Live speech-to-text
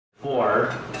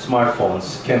quad-core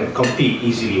smartphones can compete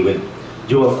easily with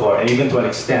dual-core, and even to an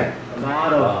extent. A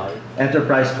lot of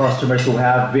enterprise customers who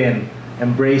have been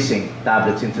embracing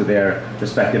tablets into their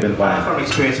respective environment. Platform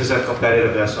experiences and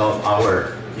competitiveness of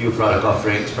our new product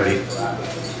offerings.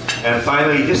 And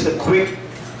finally, just a quick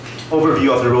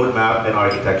overview of the roadmap and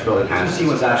architectural enhancements. C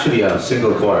was actually a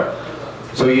single core.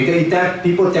 So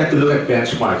people tend to look at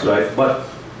benchmarks, right? But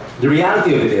the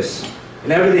reality of it is,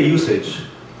 in everyday usage,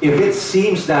 if it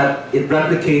seems that it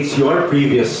replicates your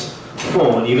previous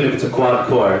phone, even if it's a quad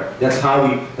core, that's how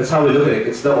we look at it.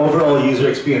 It's the overall user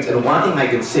experience. And one thing I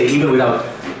can say, even without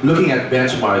looking at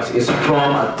benchmarks, is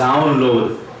from a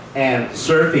download and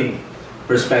surfing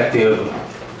perspective,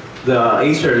 the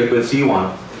Acer Liquid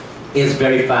C1 is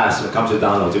very fast when it comes to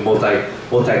downloads and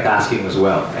multitasking as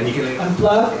well. And you can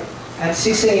unplug at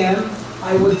 6 a.m.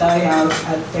 I would die out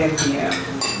at 10 p.m.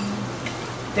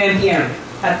 10 p.m.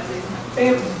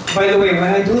 By the way, when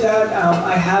I do that,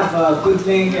 I have a good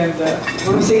link, and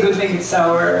when we say good link, it's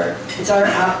our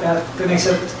app that connects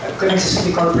us to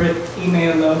the corporate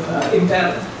email of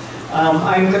Intel.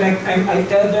 I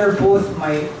tether both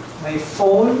my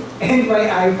phone and my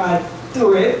iPad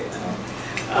to it.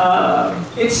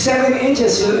 It's 7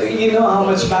 inches, so you know how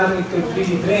much battery it could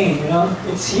really drain. You know,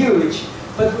 it's huge.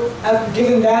 But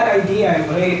given that idea, I'm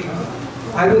great.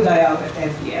 I would die out at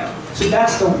 10 p.m. So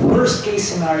that's the worst case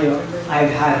scenario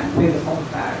I've had with the phone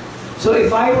pad. So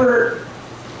if I were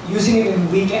using it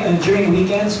during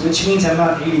weekends, which means I'm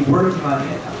not really working on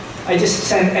it, I just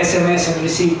send SMS and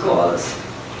receive calls.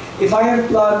 If I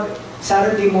unplug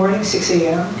Saturday morning, 6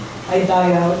 a.m., I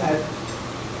die out at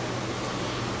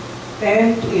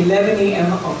 10 to 11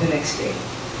 a.m. of the next day.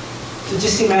 So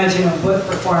just imagine what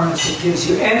performance it gives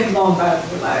you and long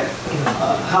battery life,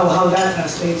 how that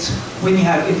translates when you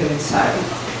have Intel inside.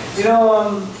 You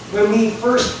know, when we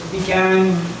first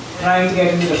began trying to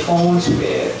get into the phones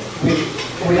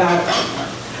without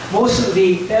most of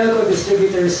the telco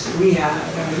distributors we have,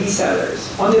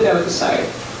 resellers on the telco side,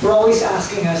 were always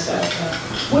asking us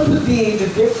what would be the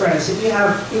difference if you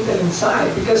have Intel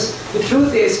inside? Because the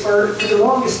truth is, for the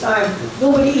longest time,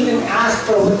 nobody even asked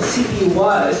for what the CPU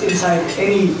was inside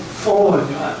any phone.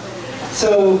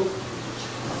 So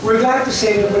we're glad to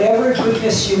say that whatever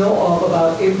goodness you know of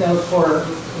about Intel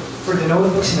for the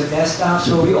notebooks and the desktops,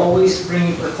 so we always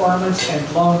bring performance and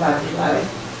long battery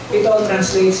life, it all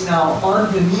translates now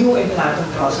on the new Intel Atom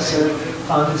processor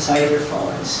found inside your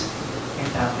phones and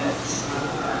tablets.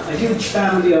 A huge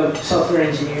family of software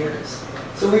engineers.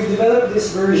 So we've developed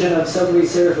this version of Subway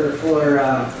Surfer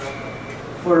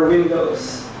for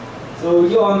Windows. So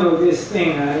you all know this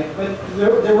thing, right? But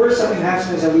there were some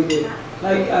enhancements that we did.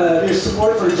 Like there's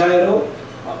support for gyro,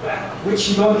 which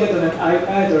you don't get on an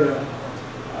iPad or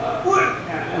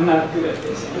I'm not good at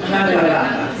this.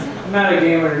 I'm not a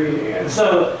gamer really.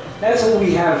 So that's what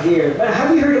we have here. But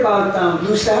have you heard about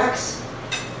BlueStacks?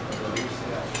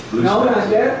 No, not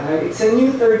yet. It's a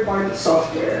new third-party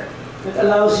software that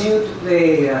allows you to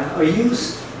play or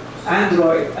use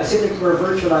Android as if it were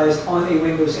virtualized on a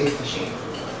Windows 8 machine.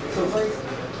 So for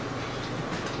example,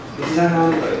 this is an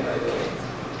Android, by the way.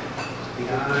 You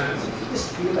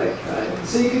just feel like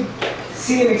so you could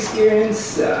see and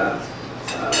experience the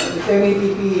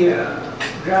 1080p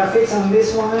graphics on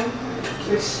this one,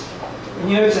 which,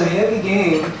 you know, it's a heavy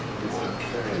game.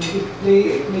 You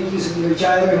could make use of your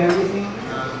gyro and everything.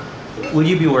 Will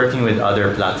you be working with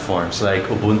other platforms like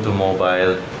Ubuntu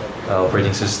Mobile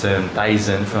operating system,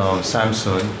 Tizen from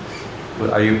Samsung?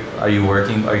 Are you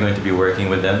going to be working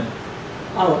with them?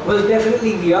 Oh, well,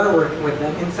 definitely we are working with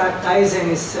them. In fact, Tizen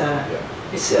is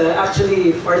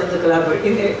actually part of the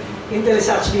collaboration. Intel is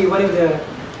actually one of the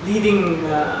leading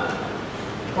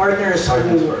partners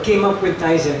who came up with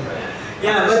Tizen.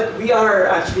 Yeah, but we are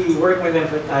actually working with them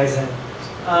for Tizen.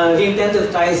 The intent of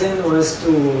Tizen was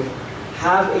to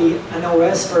have an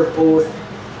OS for both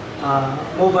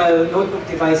mobile notebook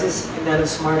devices and that of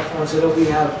smartphones, so that we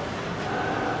have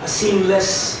a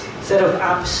seamless set of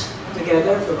apps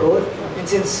together for both. And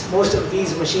since most of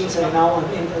these machines are now on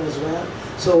Intel as well,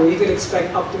 so you could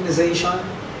expect optimization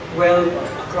well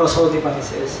across all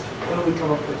devices when we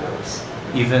come up with those.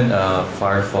 Even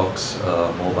Firefox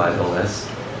mobile OS,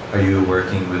 are you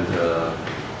working with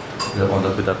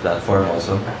the platform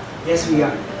also? Yes, we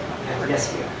are.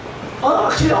 Yes, we are.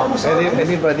 Oh, actually, almost all.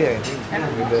 Anybody, I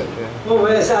think. Well,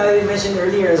 as I mentioned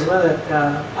earlier as well,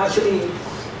 that actually,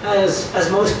 as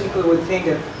most people would think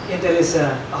that Intel is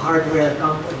a hardware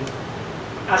company,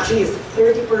 actually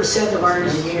 30% of our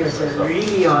engineers are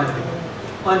really on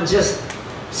just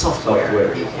software.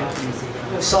 Yeah.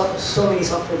 We have so many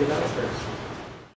software developers.